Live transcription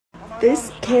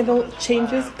This candle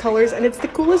changes colors and it's the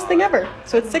coolest thing ever.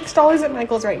 So it's $6 at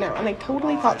Michael's right now, and I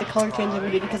totally thought the color changing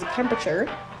would be because of temperature,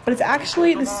 but it's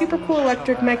actually the super cool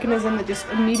electric mechanism that just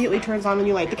immediately turns on when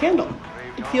you light the candle.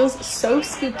 It feels so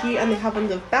spooky, and they have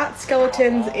ones of bat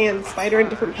skeletons and spider in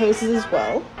different poses as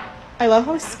well. I love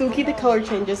how spooky the color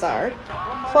changes are.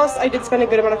 Plus, I did spend a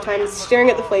good amount of time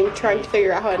staring at the flame trying to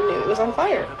figure out how I knew it was on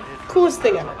fire. Coolest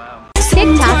thing ever.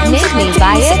 TikTok made me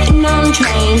buy it.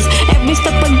 Every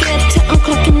step I get to, I'm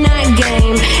clocking that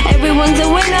game. Everyone's a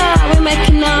winner, we're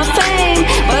making our fame.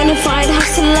 Bonafide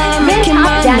hustler, making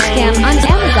my name. Dash cam on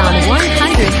Amazon,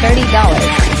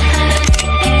 $130.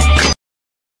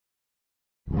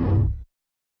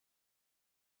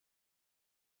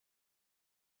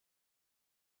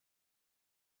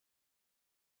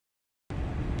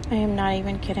 I am not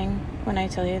even kidding when I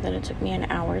tell you that it took me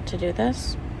an hour to do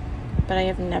this, but I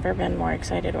have never been more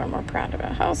excited or more proud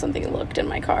about how something looked in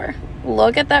my car.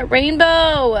 Look at that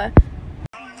rainbow!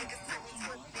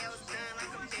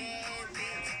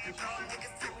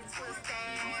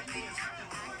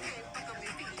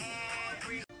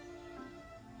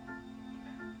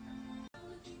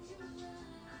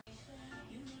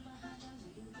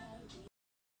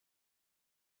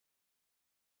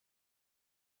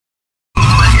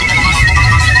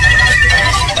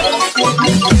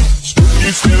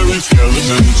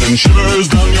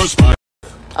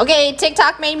 Okay,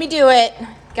 TikTok made me do it.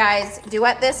 Guys,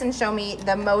 duet this and show me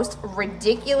the most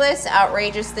ridiculous,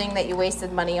 outrageous thing that you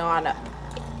wasted money on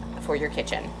for your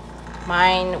kitchen.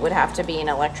 Mine would have to be an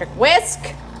electric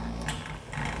whisk,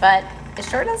 but it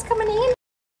sure does come in handy.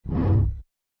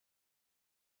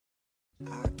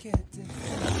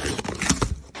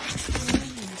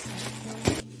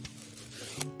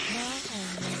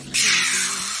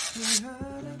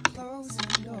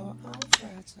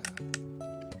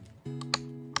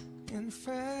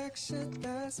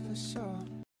 That's for sure.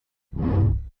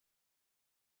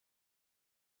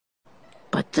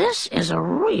 But this is a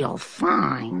real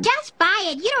find. Just buy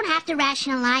it. You don't have to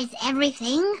rationalize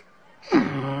everything.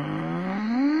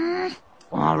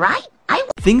 All right.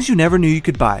 Things you never knew you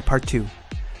could buy, part 2.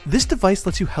 This device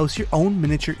lets you house your own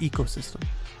miniature ecosystem.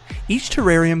 Each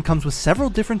terrarium comes with several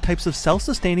different types of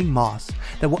self-sustaining moss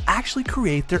that will actually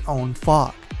create their own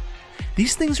fog.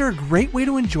 These things are a great way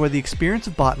to enjoy the experience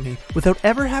of botany without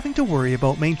ever having to worry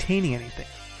about maintaining anything.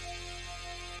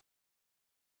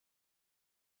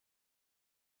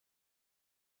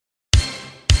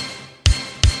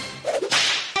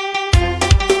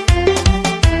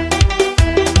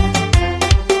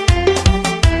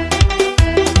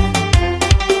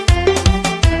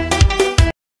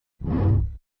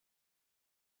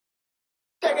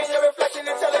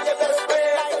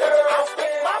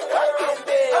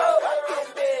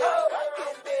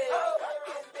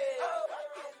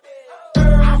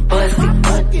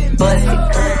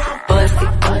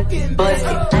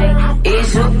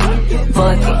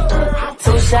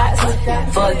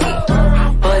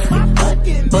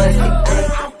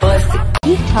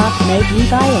 TikTok made me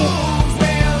buy it.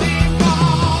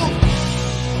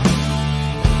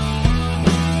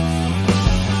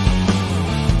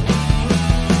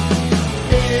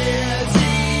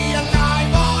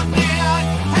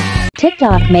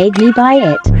 TikTok made me buy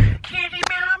it.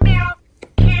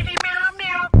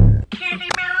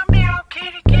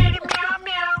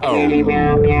 Kitty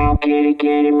meow meow, kitty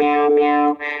kitty meow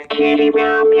meow, kitty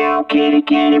meow meow, kitty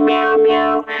kitty meow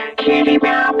meow, kitty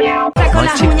meow meow. My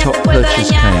TikTok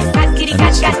purchase came, and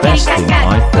it's the best thing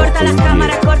I've bought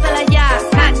all year.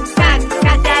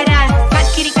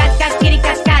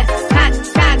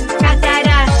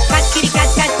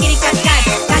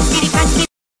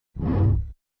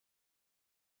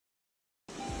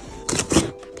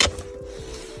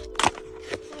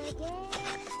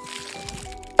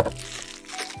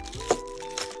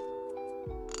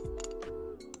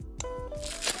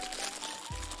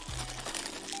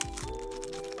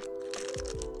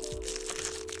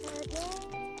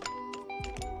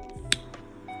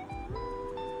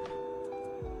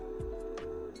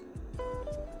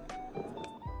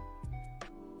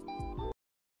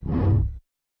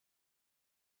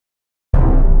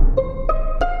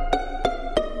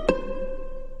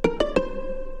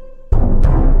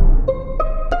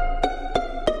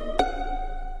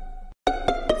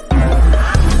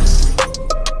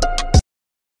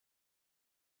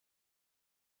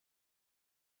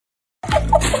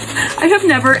 I have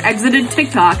never exited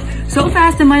TikTok so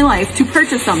fast in my life to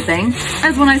purchase something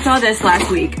as when I saw this last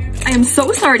week. I am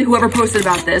so sorry to whoever posted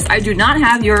about this. I do not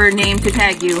have your name to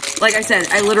tag you. Like I said,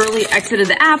 I literally exited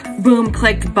the app, boom,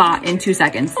 clicked, bought in 2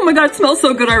 seconds. Oh my God, it smells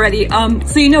so good already.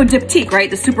 So you know Diptyque, right?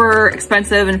 The super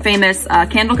expensive and famous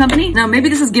candle company. Now maybe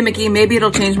this is gimmicky, maybe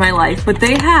it'll change my life, but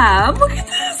they have, look at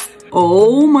this.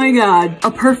 Oh my God, a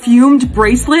perfumed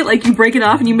bracelet. Like you break it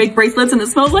off and you make bracelets and it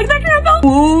smells like that candle.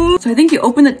 Ooh. So I think you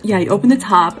open the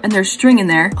top and there's string in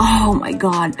there. Oh my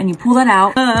God. And you pull that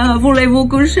out. Voulez-vous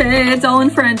coucher? It's all in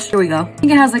French. Here we go. I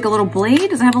think it has like a little blade.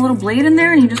 Does it have a little blade in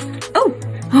there? And you just, oh.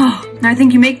 Now I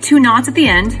think you make 2 knots at the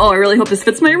end. Oh, I really hope this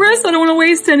fits my wrist. I don't want to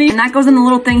waste any. And that goes in the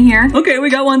little thing here. Okay, we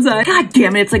got one side. God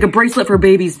damn it. It's like a bracelet for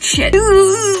babies. Shit.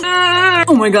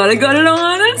 Oh my God, I got it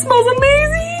on. It smells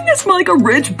amazing. I smell like a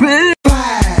rich bitch.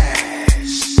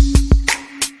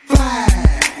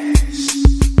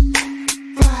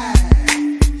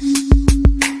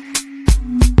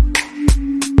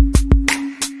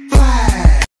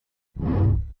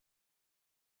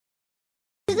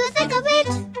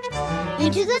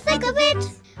 Into the thick of it,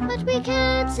 but we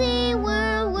can't see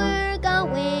where we're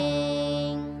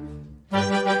going.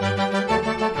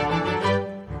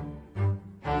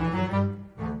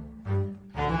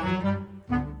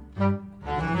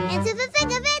 Into the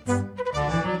thick of it,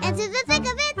 into the thick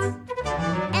of it,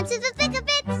 into the thick of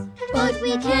it, but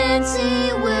we can't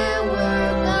see where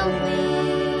we're going.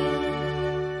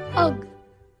 Ugh.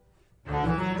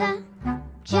 The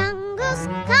jungle's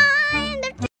kind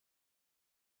of...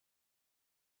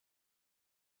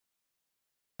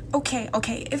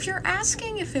 Okay, if you're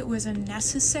asking if it was a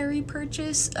necessary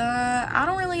purchase, I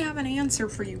don't really have an answer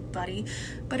for you, buddy.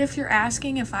 But if you're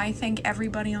asking if I think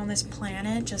everybody on this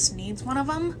planet just needs one of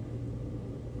them,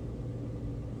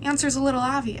 the answer's a little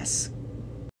obvious.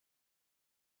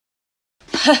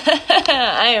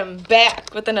 I am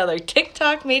back with another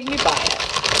TikTok made me buy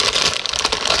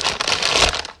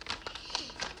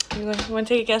it. You want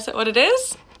to take a guess at what it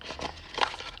is?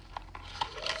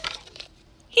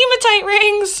 Hematite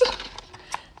rings!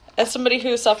 As somebody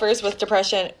who suffers with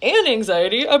depression and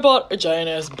anxiety, I bought a giant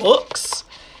ass box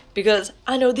because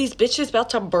I know these bitches about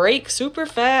to break super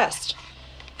fast.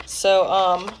 So,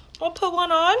 I'll put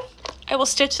one on. I will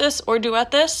stitch this or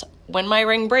duet this when my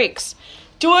ring breaks.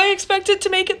 Do I expect it to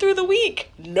make it through the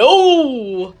week?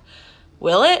 No!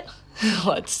 Will it?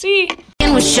 Let's see.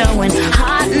 It was showing,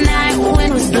 hot night,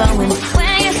 wind was blowing.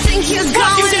 Where you think you're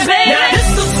going, baby? Yeah,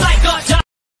 this looks like a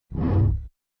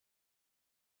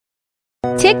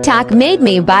TikTok made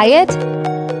me buy it.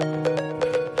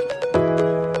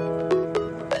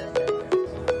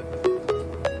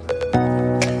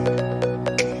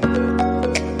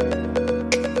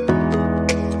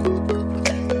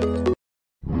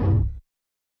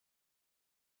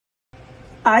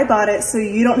 I bought it so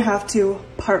you don't have to.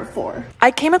 Part 4. I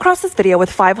came across this video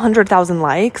with 500,000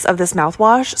 likes of this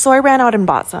mouthwash, so I ran out and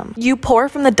bought some. You pour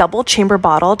from the double chamber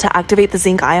bottle to activate the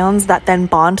zinc ions that then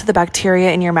bond to the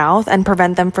bacteria in your mouth and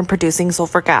prevent them from producing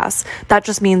sulfur gas. That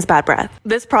just means bad breath.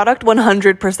 This product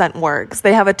 100% works.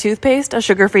 They have a toothpaste, a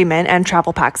sugar-free mint, and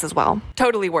travel packs as well.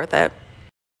 Totally worth it.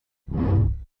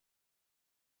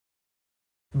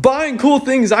 Buying cool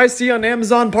things I see on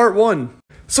Amazon Part 1.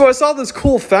 So I saw this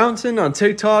cool fountain on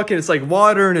TikTok and it's like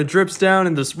water and it drips down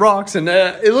and there's rocks and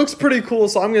it looks pretty cool,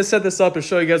 so I'm going to set this up and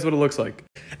show you guys what it looks like.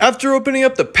 After opening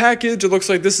up the package, it looks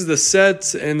like this is the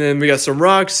set and then we got some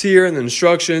rocks here and the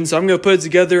instructions. So I'm going to put it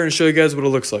together and show you guys what it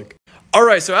looks like.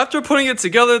 Alright, so after putting it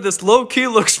together, this low-key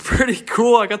looks pretty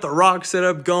cool. I got the rock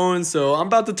setup going, so I'm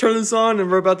about to turn this on and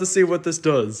we're about to see what this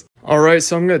does. Alright,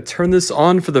 so I'm going to turn this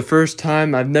on for the first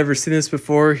time. I've never seen this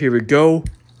before. Here we go.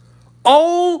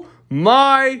 Oh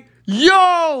my,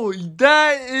 yo,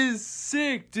 that is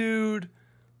sick, dude.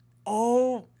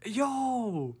 Oh,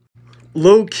 yo.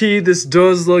 Low-key, this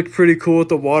does look pretty cool with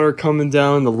the water coming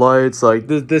down, the lights, like,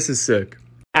 this is sick.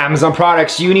 Amazon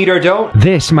products you need or don't.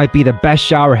 This might be the best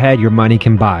shower head your money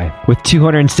can buy. With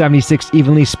 276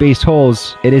 evenly spaced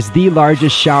holes, it is the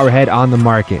largest shower head on the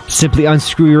market. Simply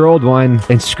unscrew your old one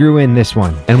and screw in this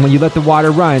one. And when you let the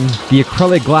water run, the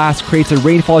acrylic glass creates a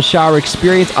rainfall shower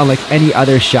experience unlike any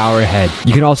other shower head.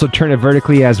 You can also turn it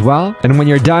vertically as well. And when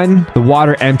you're done, the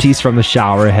water empties from the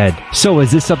shower head. So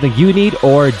is this something you need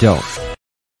or don't?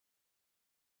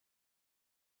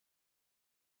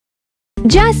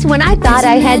 Just when I thought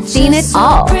I had seen it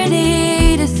all,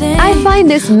 I find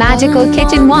this magical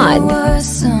kitchen wand.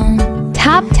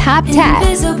 Tap, tap, tap.